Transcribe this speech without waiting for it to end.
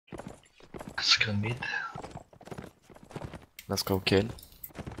Let's go mid. Let's go kill.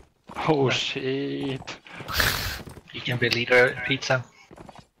 Oh shit. You can be leader, Pizza.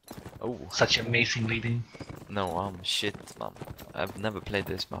 Oh, Such amazing leading. no, I'm shit, man. I've never played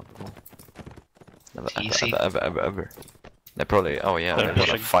this map before. Never, Easy. ever. They probably, oh yeah, They're they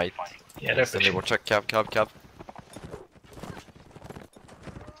probably pushing. fight. Yeah, they're Then they pushing. will check cab.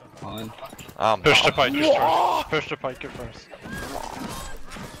 Fine. Push the pikers first. Push the piker first.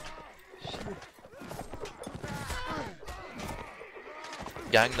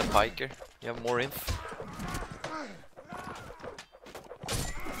 Gang the piker. You have more inf.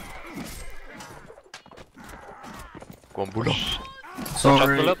 Go on, Bulla.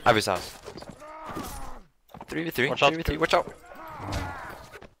 Sorry. Bullet. I have his house. 3v3, Watch out. 3v3, watch out!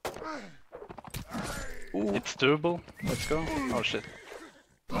 Ooh. It's doable. Let's go. Oh shit.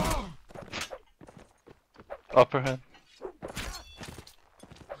 Upper head.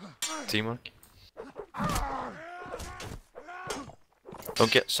 Teamwork.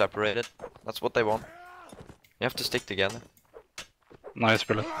 Don't get separated. That's what they want. You have to stick together. Nice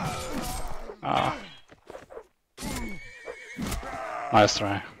bullet. Ah. Nice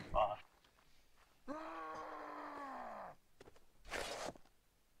try.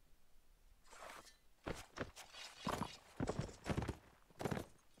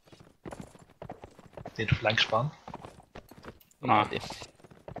 Did flank spawn. Nah.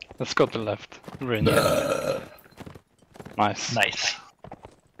 Let's go to the left. Really. Nice. Nice.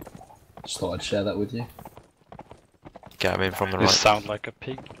 Just thought I'd share that with you. Gavin from the You right. sound like a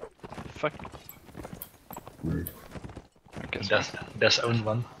pig. Fuck. Rude. I guess. There's own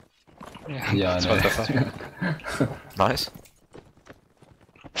one. Yeah, Yeah, that's I what know. I thought. Nice.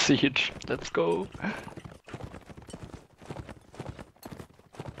 Siege. Let's go.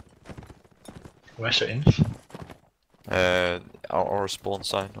 Where's your inf? Our spawn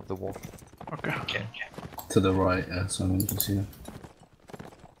sign of the wall. Okay. Okay. To the right, so you can see it.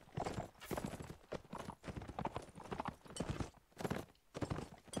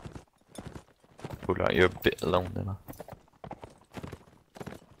 Bulla, you're a bit alone there, man.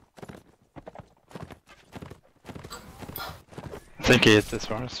 I think he hit this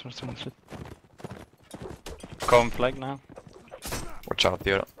first or some shit. Come flag now. Watch out,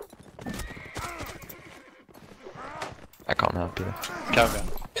 Björn. I can't help you. Cabin.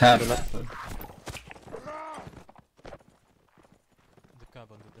 Cab. The cab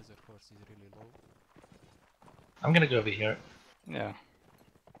on the desert horse is really low. I'm gonna go over here. Yeah.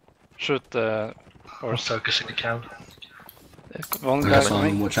 Shoot the Or horse. focus in the cab. One Yeah, guy Simon,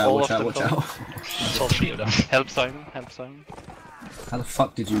 coming. watch out, All watch of out, them watch coming. out. It's all three of them. Help Simon, help Simon. How the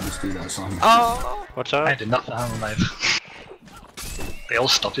fuck did you just do that, Simon? Oh! Watch I out. did not harm alive. They all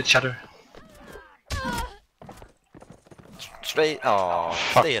stopped each other. Straight. Oh,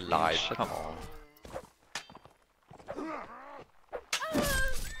 Fuck stay you, alive. shit. Come on.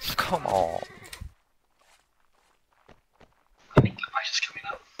 Come on. I think the fight is coming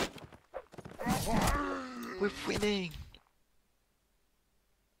up. We're winning.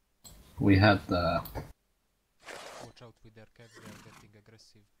 We had Watch out with their cabs, they are getting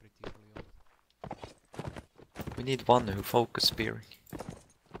aggressive pretty early on. We need one who focus spearing.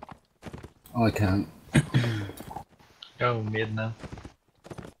 I can't. Go mid now.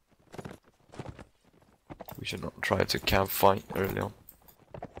 We should not try to camp fight early on.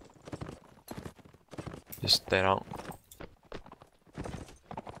 Just stay out.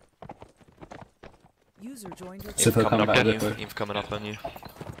 User joined your Super Inf coming come up back, on you. Super. Inf coming up on you.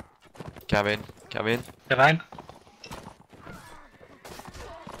 Cabin. Cabin. Divine.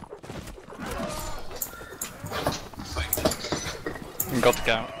 Got the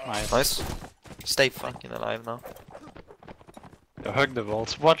cow. Nice. Nice. Stay fucking alive now. You hug the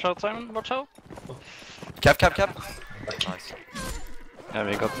walls. Watch out Simon, watch out. Cap. Nice. Yeah,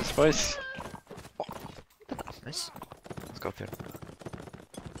 we got this boys. Nice. Let's go there.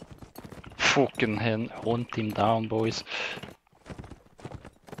 Fucking hunt him down boys.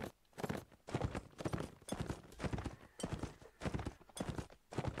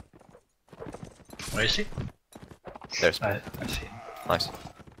 Where is he? There's I see him. nice.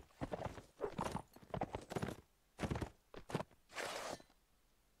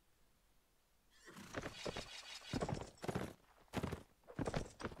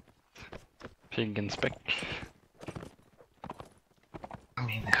 Pig and speck. I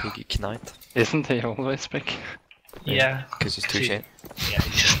mean, Piggy Knight. Isn't he always speck? yeah. Because he's too See- shit. Yeah,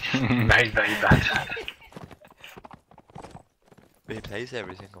 he's just very, very bad. But he plays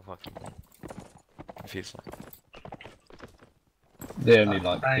every single fucking game. It feels like. They only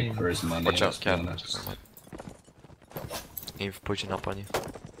like pick for his money. Watch let's out, be Cap. honest. Inf pushing up on you.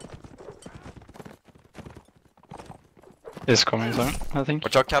 Is coming soon, I think.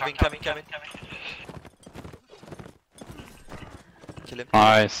 Watch out, coming. Kill him.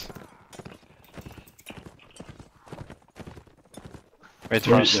 Nice. Wait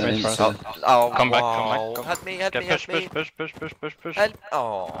for us, Yeah, wait for it's, us. Oh, Come back, wow. come back. Help me, help Okay, me, help me. push. Help.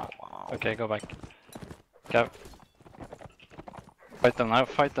 Oh, wow. Okay, go back. Go. Fight them now,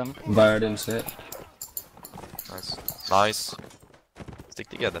 fight them. Viradin's hit. Nice. Stick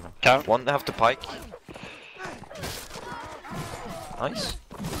together now. Cow. One have to pike. Nice.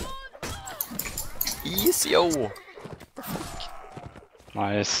 Easy, oh.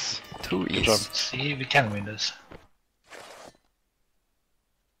 Nice. Too Good easy. job. See, we can win this.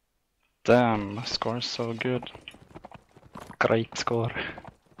 Damn, score is so good. Great score.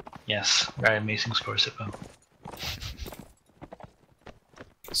 Yes, very amazing score, Sippo.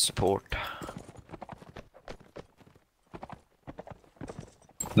 Support.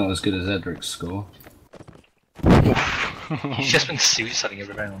 Not as good as Edric's score. He's just been suiciding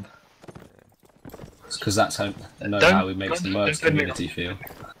every round. It's because that's how how he makes the most don't community feel.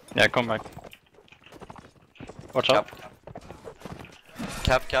 Yeah, come back. Watch out.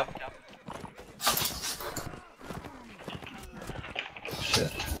 Cap.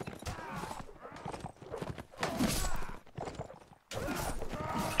 Shit.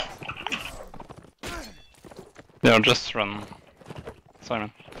 Yeah, just run.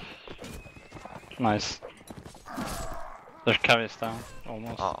 Simon. Nice. Their carries down,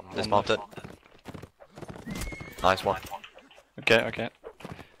 almost. Dismounted. Nice one. Okay.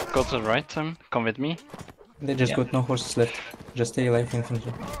 Go to the right, Tim. Come with me. They just got no horses left. Just stay alive,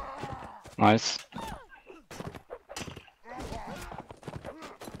 infantry. Nice.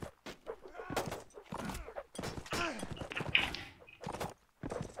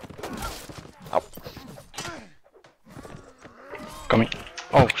 Up. Coming.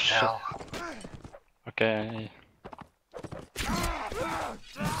 Oh shit. Hell. Okay.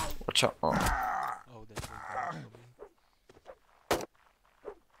 Watch out. Oh. Oh, that was bad for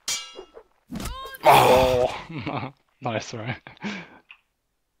me. Oh! Nice, right?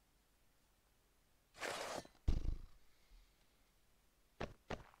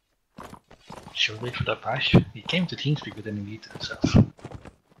 Should we wait for that bash? He came to TeamSpeak but didn't meet himself.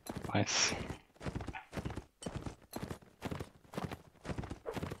 Nice.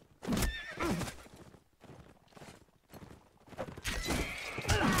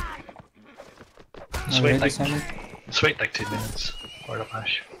 Let's wait Simon? let's wait like 2 minutes for the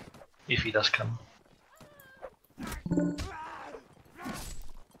bash. If he does come.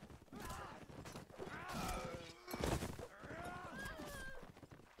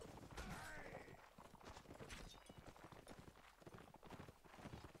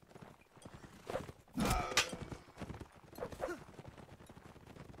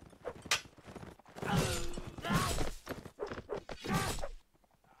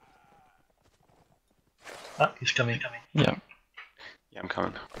 Ah, he's coming. Yeah. Yeah, I'm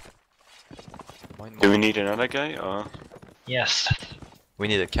coming. Mine Do we not. need another guy or? Yes. We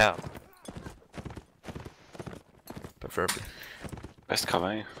need a cap. Preferably. Best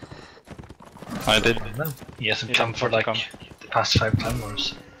cover, eh? I did. No, he hasn't He come didn't for want like to come. the past 5 clan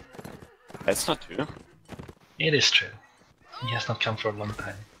wars. That's not true. It is true. He has not come for a long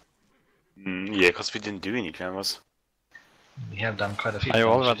time. Yeah, because we didn't do any cameras. We have done quite a few. I clan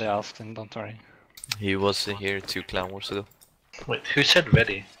wars. already asked him, don't worry. He was here 2 clan wars ago. Wait, who said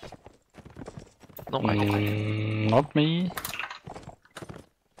ready? No, I didn't. Not me.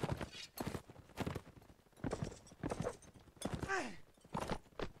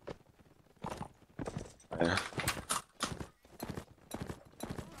 Yeah.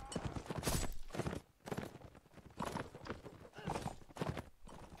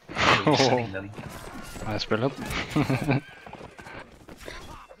 He's sending them. Nice bullet.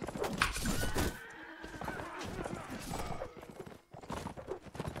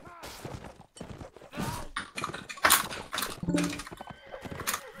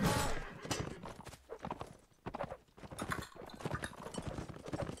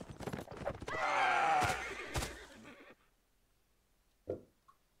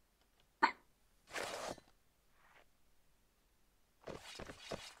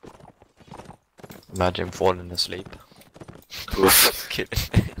 Imagine falling asleep. Oof. Kidding.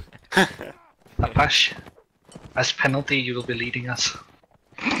 Apache, as penalty you will be leading us.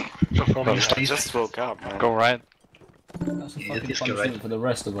 For falling I asleep. just woke up, man. Go right. That's a Yeah, fucking this guy, punishment right? for the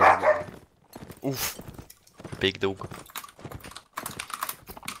rest of us. Oof. Big dog.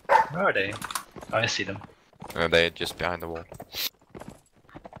 Where are they? Oh, I see them. They're just behind the wall.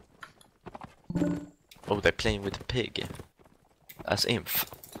 Oh, they're playing with a pig. As inf.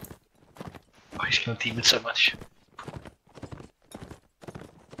 Oh, he's gonna team it so much.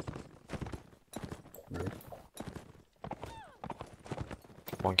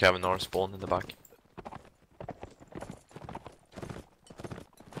 One cabin or spawn in the back.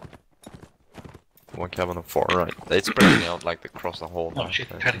 One cabin on 4, right. It's spreading out like across the whole Oh map. shit,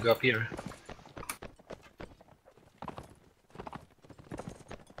 try to go up here.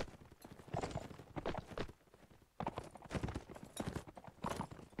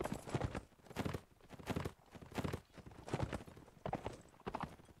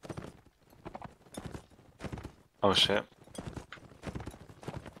 Oh shit.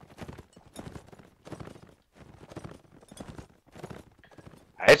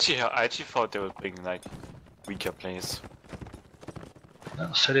 I actually thought they would bring like weaker players.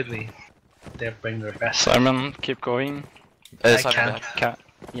 No, so did we. They bring their best. Simon, keep going. I Simon, can't.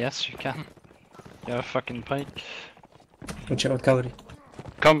 Yes, you can. You have a fucking pike. Watch out, cavalry.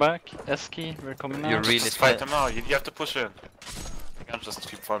 Come back, Eski, we're coming You're out. really Just fight split. them out. You have to push in. You can't just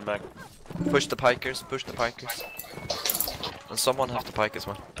keep falling back. Push the pikers, push the pikers. And someone have to pike as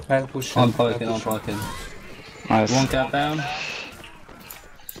well. I'll push. I'm poking, I'm poking. Nice. One cap down.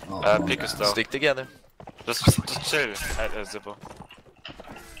 Oh, Pick us though. Stick together. Just chill at Zippo.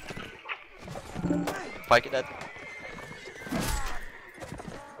 Pike it dead.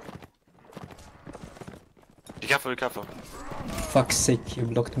 Be careful, be careful. Fuck's sake, you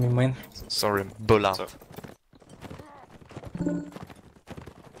blocked me, mine. Sorry, bulla. So-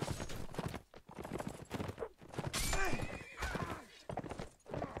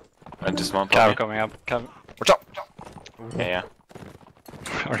 And dismount. Cav coming up. Cav. Watch out! Yeah.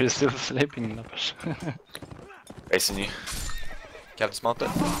 Are you still sleeping, Napash? Facing you. Cav dismounted.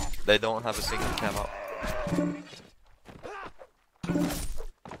 They don't have a single cav out.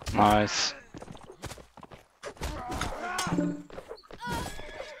 Nice.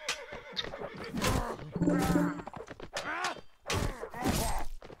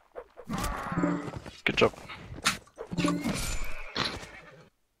 Good job.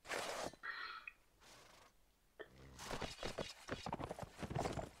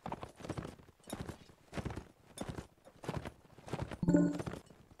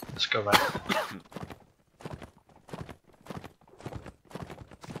 Let's go right.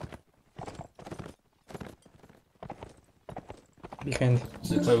 Behind.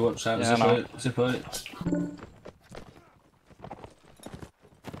 Zippo, watch out, Yeah, Zippo, Zippo.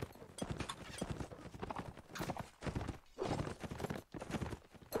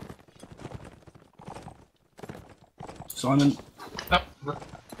 Simon. Oh,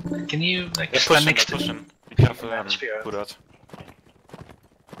 can you like They're stand pushing, next they're to pushing. Be careful and Atmosphere. put out.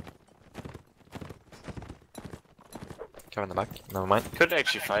 Cav in the back. Never mind. Could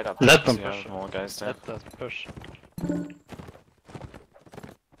actually fight up. Let them there, push. more guys there. Let us push.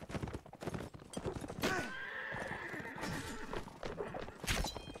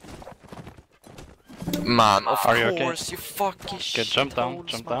 Man, of Are you okay? course, you fucking Good, shit. jump down,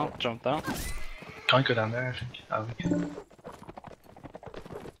 jump down, jump down. Can't go down there, I think. Oh, we can.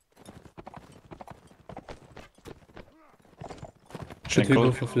 Should we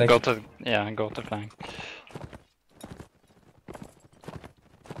go for flag? Go to, yeah, go to flank.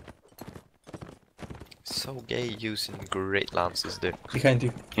 So gay using great lances, dude. Behind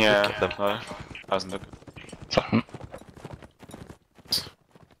you. Yeah, Look at them. doesn't look. So,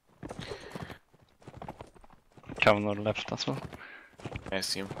 Cav on the left as well. I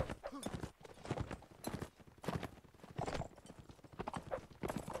see him.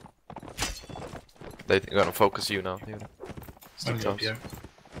 They're gonna focus you now, dude. Stick Maybe up close. here.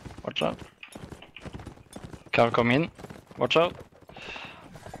 Watch out. Cav come in. Watch out.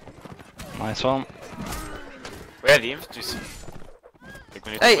 Nice one. Where are the infantries? Like,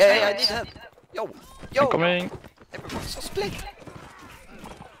 we need to Hey, push hey, them I out. need help! Yo! Yo! Incoming. Everyone's so split!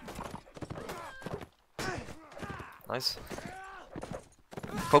 Nice.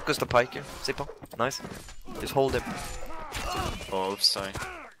 Focus the piker, Zippo. Nice. Just hold him. Oh, oops, sorry.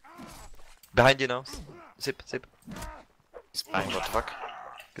 Behind you now. Zip, zip. He's behind, what the fuck?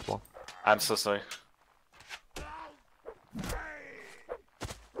 Good one. I'm so sorry.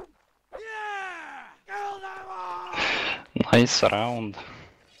 Nice round.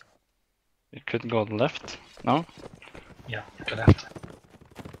 You could go left. No? Yeah, go left.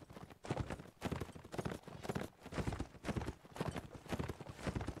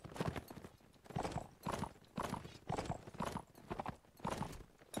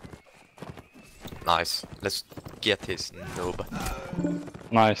 Nice. Let's get his noob.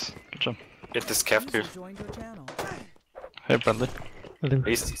 Nice. Good job. Get this calf too. Joined your channel. Hey, Bradley.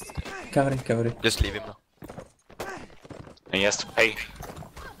 He's, Cavalry, cavalry. Just leave him now. and he has to pay.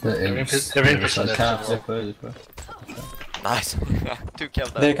 They're in position. Cap, Zippo, Zippo. Nice. Two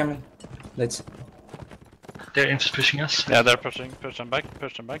cav They're down. coming. Let's. They're infs pushing us. Yeah, they're pushing back.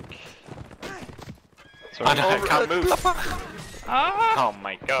 Sorry. I can't move. Oh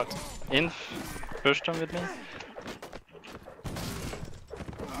my god. Inf, push them with me.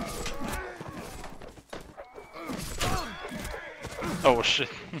 Oh shit.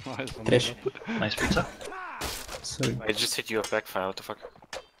 Nice one. Trash. Nice pizza. Sorry. I just hit you a backfire, what the fuck?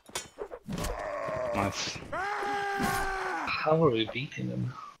 Nice. How are we beating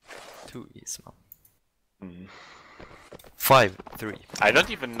them? Too easy, man. Hmm. 5-3. I don't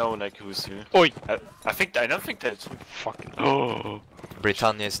even know like who's who. Oi! I don't think that's Fucking. Oh!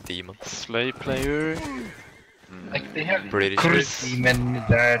 Britannia is demon. Slay player. Like they have British. Chris, Demon,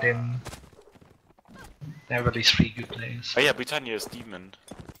 Darden. They have at least 3 good players. Oh yeah, Britannia is demon.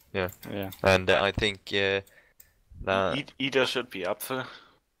 Yeah. And I think that Either should be Apfel.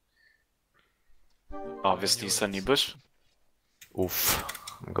 Obviously Sunny Bush. oof,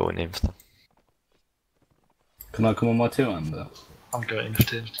 I'm going in for them. Can I come on my 2-hand though? I'm going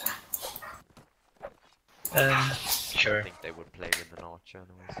for it. I Sure. think they would play with an archer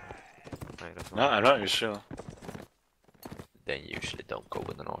anyway, so I don't No, know. I'm not really sure. They usually don't go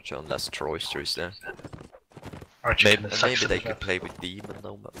with an archer unless Troyster is there. Archer Maybe, kinda sucks maybe at they that. could play with demon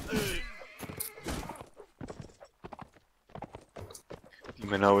though, but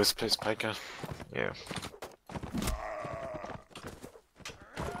Demon always plays Piker. yeah.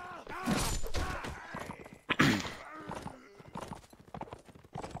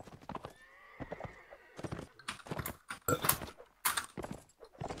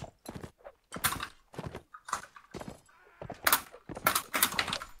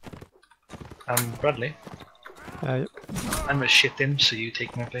 Bradley. Yep. I'm a shit in, so you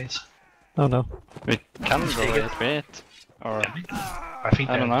take my place. Oh no. We can go 8v8. Or. I think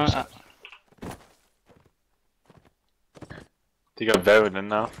I don't know. They got Verodin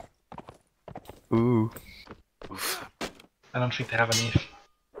now. Ooh. Oof. I don't think they have any.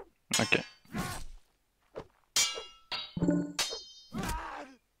 Okay.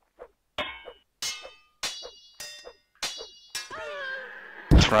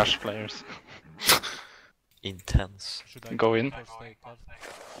 Trash players. Intense. Should I Go in. or stay above?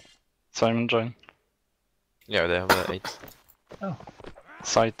 Simon join. Yeah, they have 8.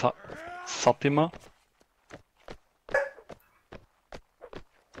 Satima.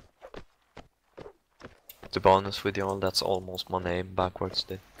 To be honest with y'all, that's almost my name backwards.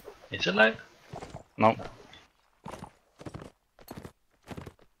 Dude. Is it live? No.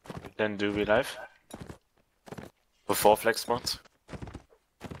 Then do we live? Before flex spots?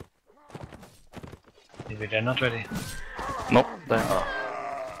 Maybe they're not ready. Nope. They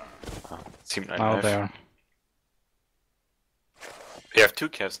Seemed like now live. they are. We have 2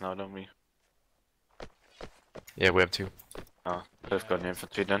 cats now, don't we? Yeah, we have 2. Oh, they've got an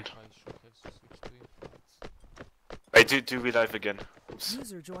infantry then. I should have switched to influence. Wait, do we live again? Oops.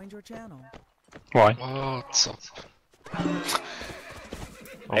 User joined your channel. Why? What's up?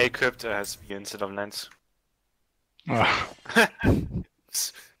 Hey, Crypt has B instead of Lance.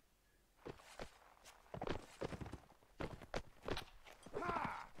 Oops.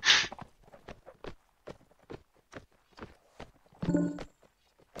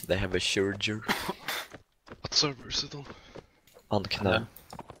 They have a Surger What server is it on? on Knä.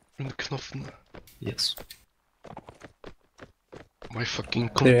 In the Knoffen. Yes. My fucking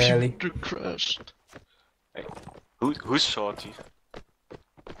Really? computer crashed. Who's shorty?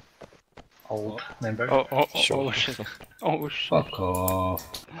 Old member. Oh Sure. shit. Oh shit. Fuck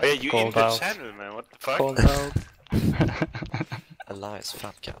off. Oh yeah, you in Called the out. channel, man. What the fuck? Called out. Elias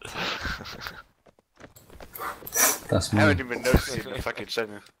Fat Cat. That's I me. haven't even noticed it in the fucking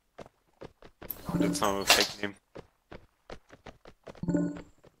channel. That's not a fake name.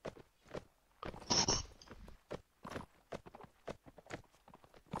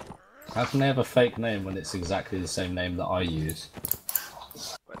 How can they have a fake name when it's exactly the same name that I use?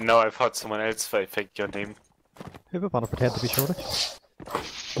 No, I've heard someone else fake your name. Who would want to pretend to be shorty?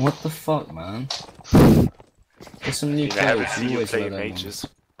 What the fuck, man? There's some new I haven't players. seen you always play wear in their ages.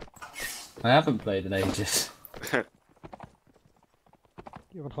 names. I haven't played in ages.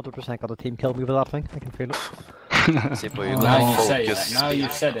 You 100% got a team kill me with that thing. I can feel it. Simple, you're Now gonna you say focus. it. Now you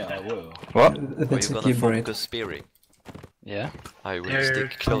said it. I will. What? Are That's you a gonna keyboard. focus spearing? Yeah. I will They're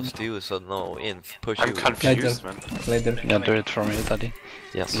stick close to you so no inf push I'm you. confused, man. Later. Yeah, do it for me, daddy.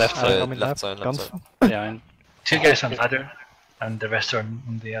 Yes. Left side, left, coming left left, side, left guns. side. Yeah, and 2 guys on ladder, and the rest are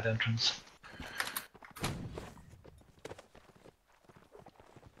on the other entrance.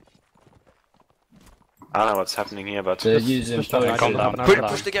 I don't know what's happening here, but They're using Push down, potions. calm down.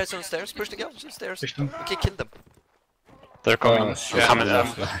 Push the guys on the stairs, push the guys on the stairs. Push them. Okay, kill them. they're coming. Oh, shit. coming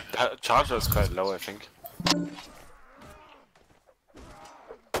Yeah. Charger is quite low, I think.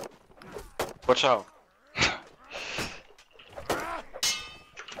 Watch out.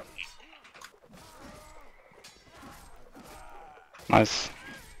 Nice.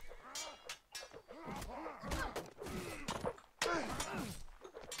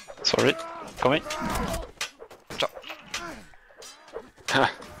 Sorry. Coming.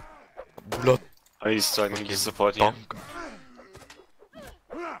 Blood. Oh, he's starting to support you. Donk.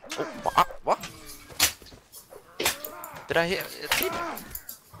 Oh, what? Did I hear a team?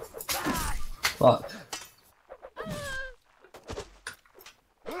 Fuck.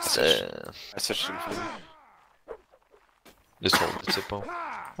 I searched him for you. Just hold the Zippo.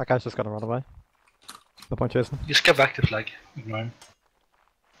 That guy's just gonna run away. No point chasing. Just get back to flag. Ignore him.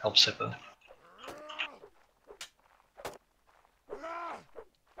 Help Zippo.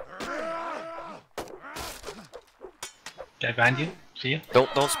 Guy behind you. See you. Don't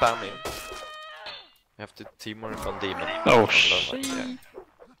spam me. You have to teamwork on demon. Oh On the- shit. yeah.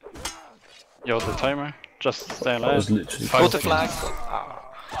 Yo, the timer. Just stay That was alive. literally Go to fucking- flag. Ah.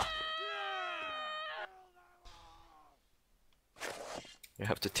 You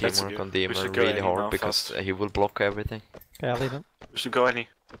have to That's teamwork good. on We demon should go really any hard now because fast. he will block everything. Okay, I'll leave him. We should go any.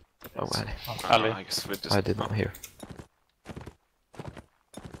 Oh, well. Ali. I guess we just. I did not hear.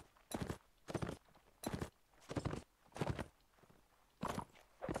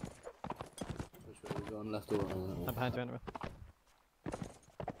 Which way are we going, left or right? I'm behind you anyway.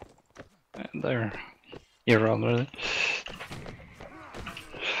 There. You're already.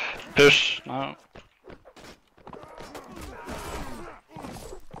 Push now.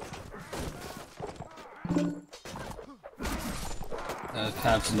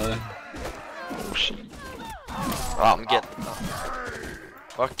 Cabs low. Oh shit. Oh, I'm getting.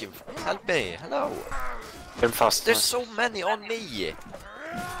 Fucking help me! Hello! Him fast. There's so many on me!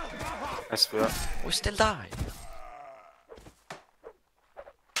 Nice for that. We still die.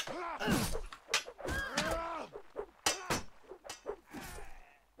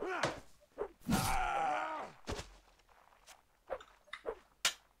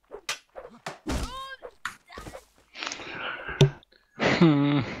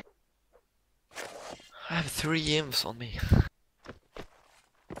 Hmm. I have 3 imps on me.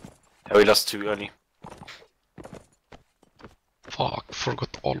 Yeah, we lost 2 early. Fuck,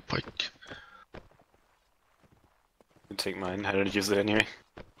 forgot all pike. You take mine. I don't use it anyway.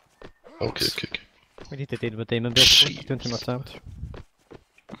 Okay. We need to deal with Dayne basically. He's doing too much damage.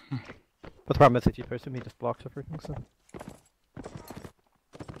 But the problem is if you push him, he just blocks everything, so...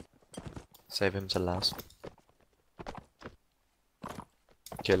 Save him till last.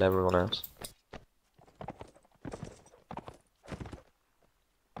 Kill everyone else.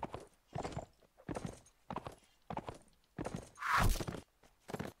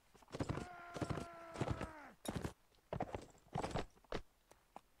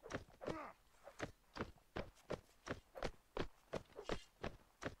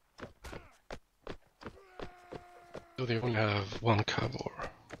 Do they only have one cab or?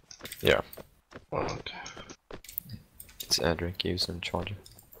 Yeah. Oh, okay. It's Edric using charger.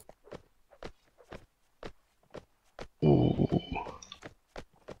 Ooh.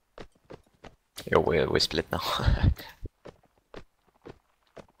 Yo, we split now.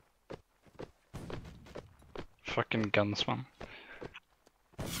 Fucking guns, man.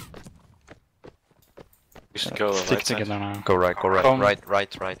 We should go Stick right side. together now. Go right, Come.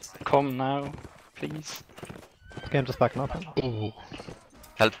 right. Come now, please. Okay, I'm just backing up. Ooh.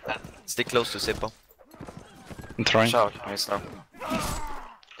 Help. Stick close to Zippo. I'm trying. Shout. Nice now.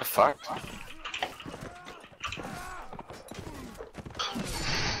 The fuck?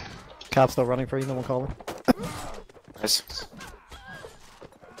 Cat's still running free, no one calling. Nice.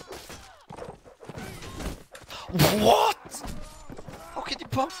 What? How can you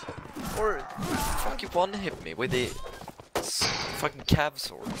pump? Or fucking one hit me with the fucking cav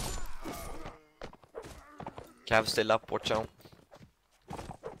sword. Cav still up, watch out.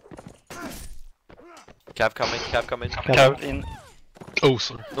 Cav coming. Cav in. Oh,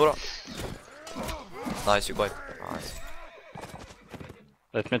 sorry. Nora. Nice, you got it. Nice.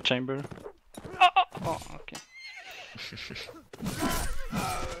 Let me chamber. Oh, okay.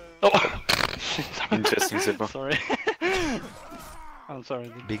 Oh! Interesting, Zippo. Sorry. I'm sorry.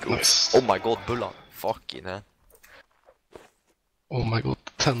 dude. Big Nice. Oh my god, Bulla. Fucking hell. Oh my god,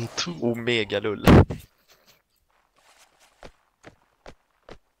 10-2. Omega lull.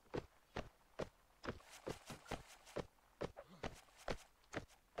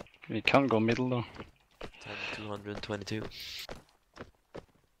 We can go middle though. 10-222.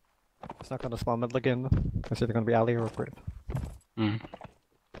 It's not gonna spawn middle again. It's either gonna be alley or grave. Mm.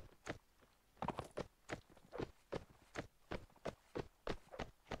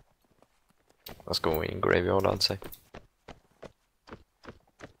 Let's go in graveyard, I'd say.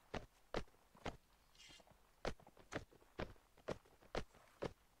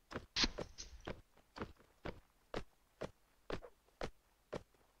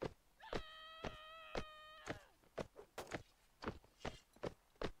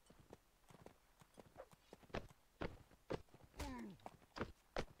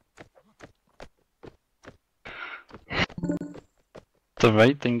 The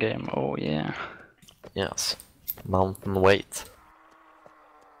waiting game, oh yeah. Yes. Mountain weight.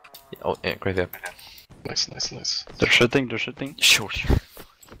 Oh, yeah, graveyard. Nice, nice, nice. They're shooting, they're shooting. Sure.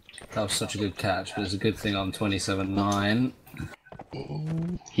 That was such a good catch, but it's a good thing I'm 27-9.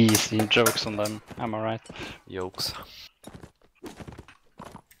 Easy jokes on them, am I right? Yokes.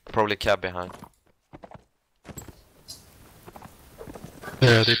 Probably cab behind.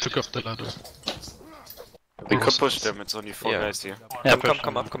 Yeah, they took up the ladder. We could push them, it's only 4 Yeah. guys here. Yeah,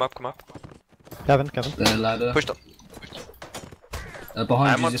 Come up. Kevin. The ladder. Push them.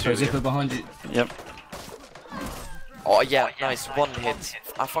 Behind I'm you, on Zipper, 2 Zipper here. behind you. Yep. Oh yeah, nice. 1 hit.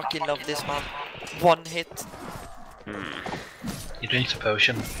 I fucking love this, man. 1 hit. You drink the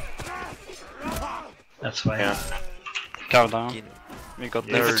potion. That's why. Yeah. Cow down. Fucking We got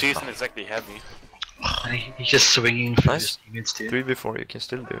If the there. cheese is actually heavy. And he's just swinging through Nice. his teammates too. 3 before, you can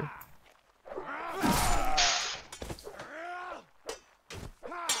still do it.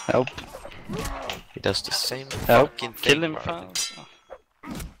 Help. He does the same Help. fucking thing. Kill him Martin. fast.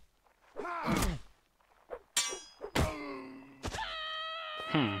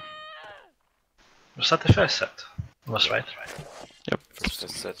 Was that the first set? Was right. First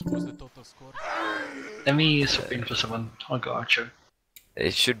set. What's the total score? Let me swap in for someone. I'll go Archer.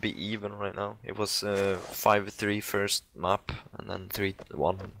 It should be even right now. It was 5-3 first map, and then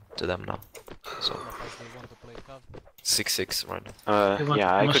 3-1 to them now. So Unless they want to play Cav. 6-6 right now.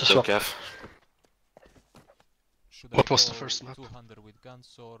 Yeah, I must could have go swapped. Gav. Should What I was the go first map? 200 with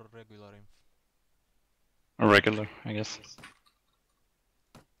guns or regular inf? A regular, I guess.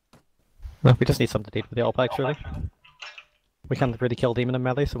 No, we just need something to deal with the all actually. We can't really kill Demon in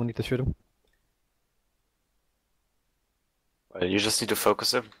melee, so we need to shoot him. You just need to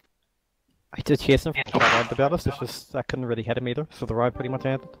focus him. I did chase him from the ride, to be honest. It's just I couldn't really hit him either, so the ride pretty much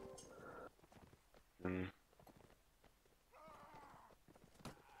ended. Mm.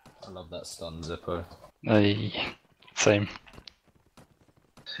 I love that stun, Zippo. Same.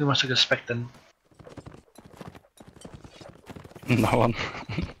 Who wants to go spec then? No one.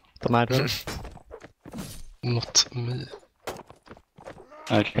 The mad room. Not me.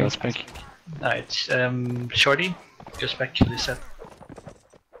 Okay, let's pick. Alright, Shorty, go spec for this set.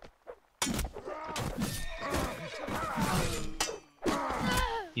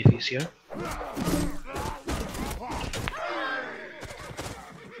 If he's here.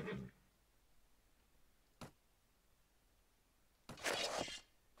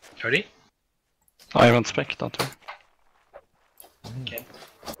 Shorty? I haven't spec, don't we? Okay.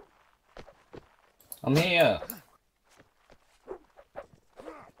 I'm here!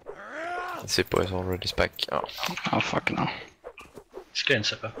 Zippo is already spec. Oh. Oh fuck no. Let's go in,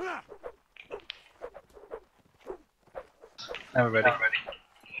 Zipper. Now we're ready.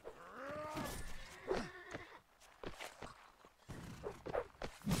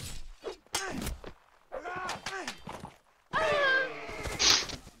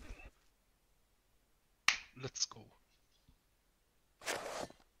 Let's go.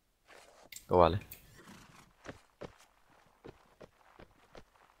 Go Ali.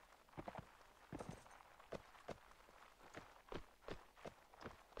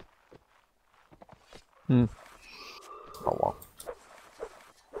 Hmm. Oh wow.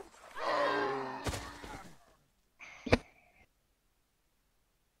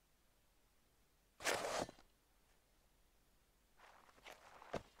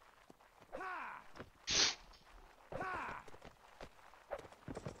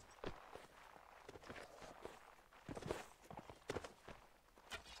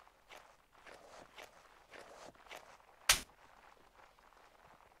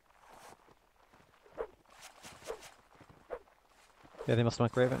 Yeah, they must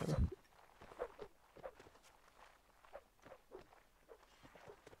not grave anyway.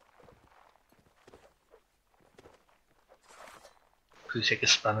 Kusiak is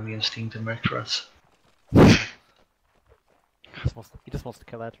spamming me on Steam to merc for us. He just wants to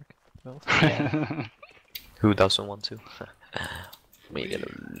kill Edric. Well, Who doesn't want to? Me.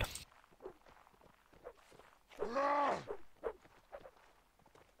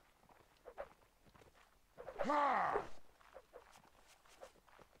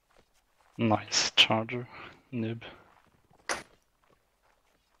 Nice charger, noob.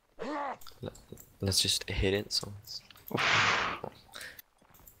 Let's just hit it. So. It's...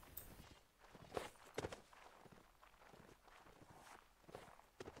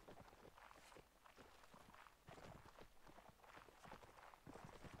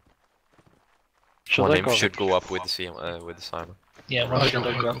 One imp should go up with the Simon. Yeah, one should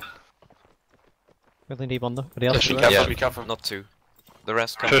go up. We only need one though. The other Be two careful, Yeah, be careful. not two. The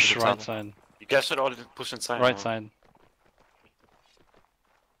rest come Push to the right tunnel. side. You guys should all push inside. Right now. side.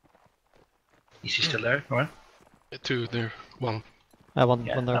 Is he still there? Or? 2 there. 1. one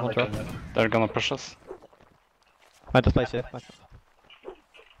Yeah, there, now one we're drop. going up. They're gonna push us. I just play safe. Wait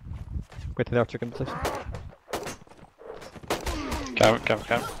till the archer can position. Cover.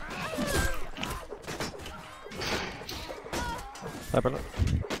 Cyber.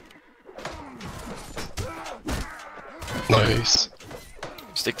 Nice.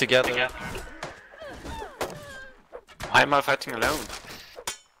 Stick together. Why am I fighting alone?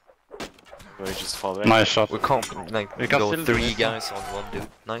 Or you just fall away? Nice shot. We can't like We can go still do 3 this, guys on 1 dude.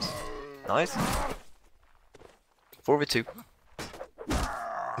 Nice. Nice. 4v2.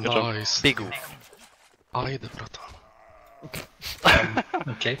 Nice. Big oof. Aj det bratan.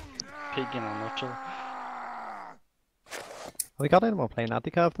 Okay. Pig in a nutshell. We got anyone playing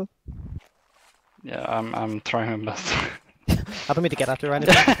anti-cav though? Yeah, I'm trying my best. I don't mean to get after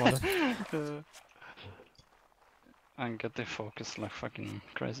anything. Just wondering. And get the focus like fucking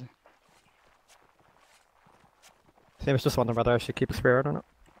crazy. See, I was just wondering whether I should keep a spear or not.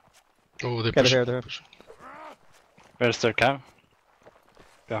 Oh, they Get it push. here, there. Where's their cow?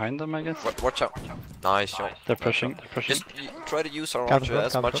 Behind them, I guess. Watch out. Nice shot. They're pushing. Just try to use our Counter archer drop,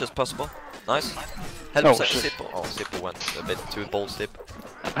 as counter much drop. as possible. Nice. Help Oh, Zippo. shit. Oh, Zippo went a bit too bold step.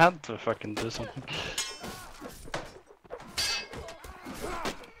 I had to fucking do something.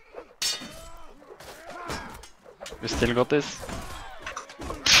 We still got this.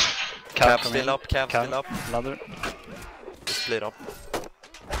 Cap come still in. up, cap still up. Ladder. Split up.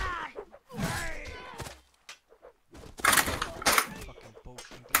 Fucking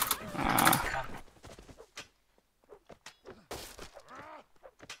potion. Ah,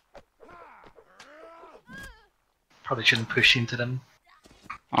 Probably shouldn't push into them.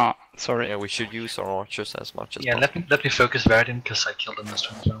 sorry. Yeah, we should use our archers as much as Yeah, possible. let me focus Verdin because I killed him this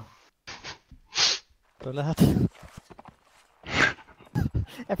time as well. Go lad.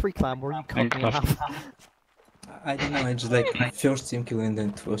 Every clan war you cut me in half. I don't know, I just like first team kill and then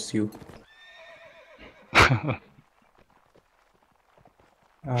it was you.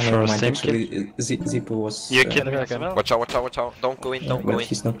 Never mind, team actually, Zippo was... You Get killed it me here as again. well. Watch out, watch out. Don't go in, don't go but in.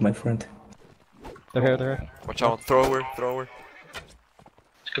 he's not my friend. They're here, they're here. Watch out, thrower. Let's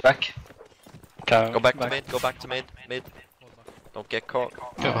go back. Cow, Go back to mid, go back to mid. Don't get caught.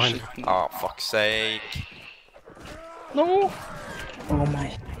 Go behind you. Oh, fuck's sake. No! Oh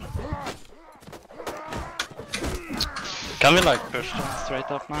my... Can we like push them straight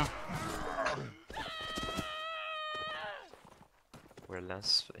up now? We're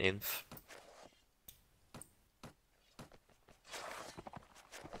less inf.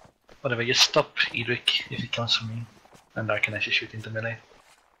 Whatever, just stop Edric if he comes from me. And I can actually shoot into melee.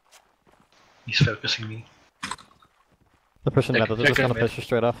 He's focusing me. They're pushing They're- middle, they're they're just gonna going push you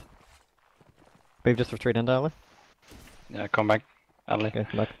straight off. We've just retreat into alley. Yeah, come back. Ali. Okay,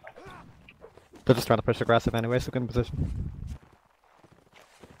 come back. They're just trying to push aggressive anyway, so good in position.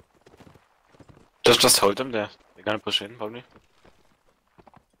 Just hold them there. They're gonna push in, probably.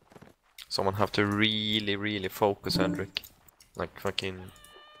 Someone have to really focus Hendrik. Like fucking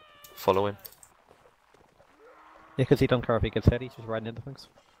follow him. Yeah, because he don't care if he gets hit, he's just riding into things.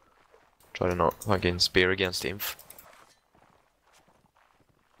 Try to not fucking spear against inf.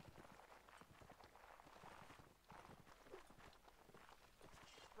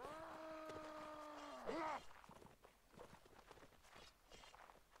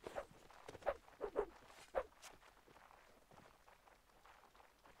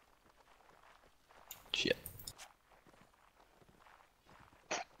 Shit.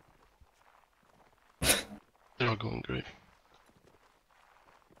 They're all going grave.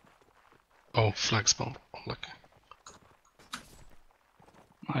 Oh, flag spawn. Unlucky.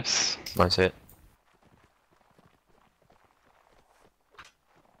 Nice. Nice hit.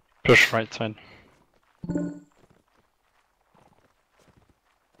 Push right side.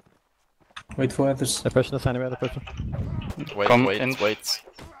 Wait for others. They're pushing us anyway, they're pushing. Wait, Come wait, in. wait.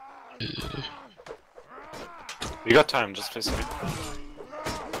 We got time, just face it.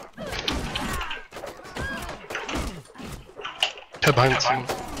 Head behind someone.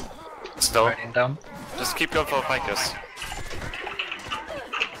 Still, Verdin down. just keep going for fighters.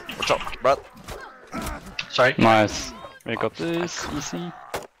 Watch out, Brad. Sorry. Nice. We got this. Easy.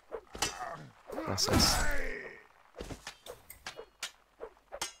 SS.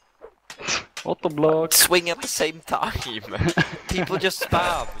 Auto block. Swing at the same time! People just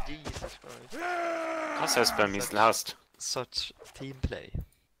spam! Jesus Christ. Cause I spam is last. Such team play.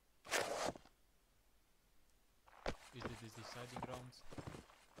 Is it this deciding rounds?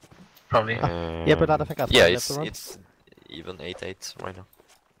 Probably. Yeah, but I think that's Yeah, fine, that's the run. it's even 8-8 right now.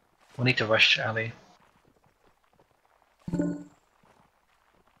 We need to rush Ali.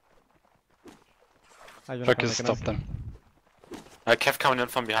 I don't Focus, know, stop them. Kev coming in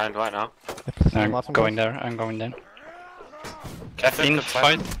from behind right now. I'm going there, I'm going there. Kev In good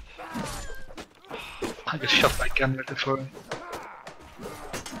fight. I got shot by gun right before.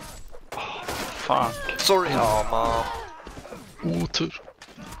 Fuck. Sorry! Oh man. Otur.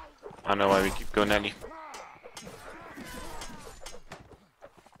 I don't know why we keep going Ellie.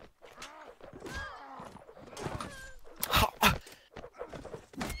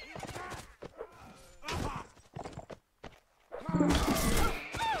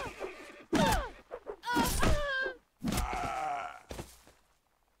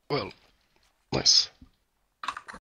 Well, nice.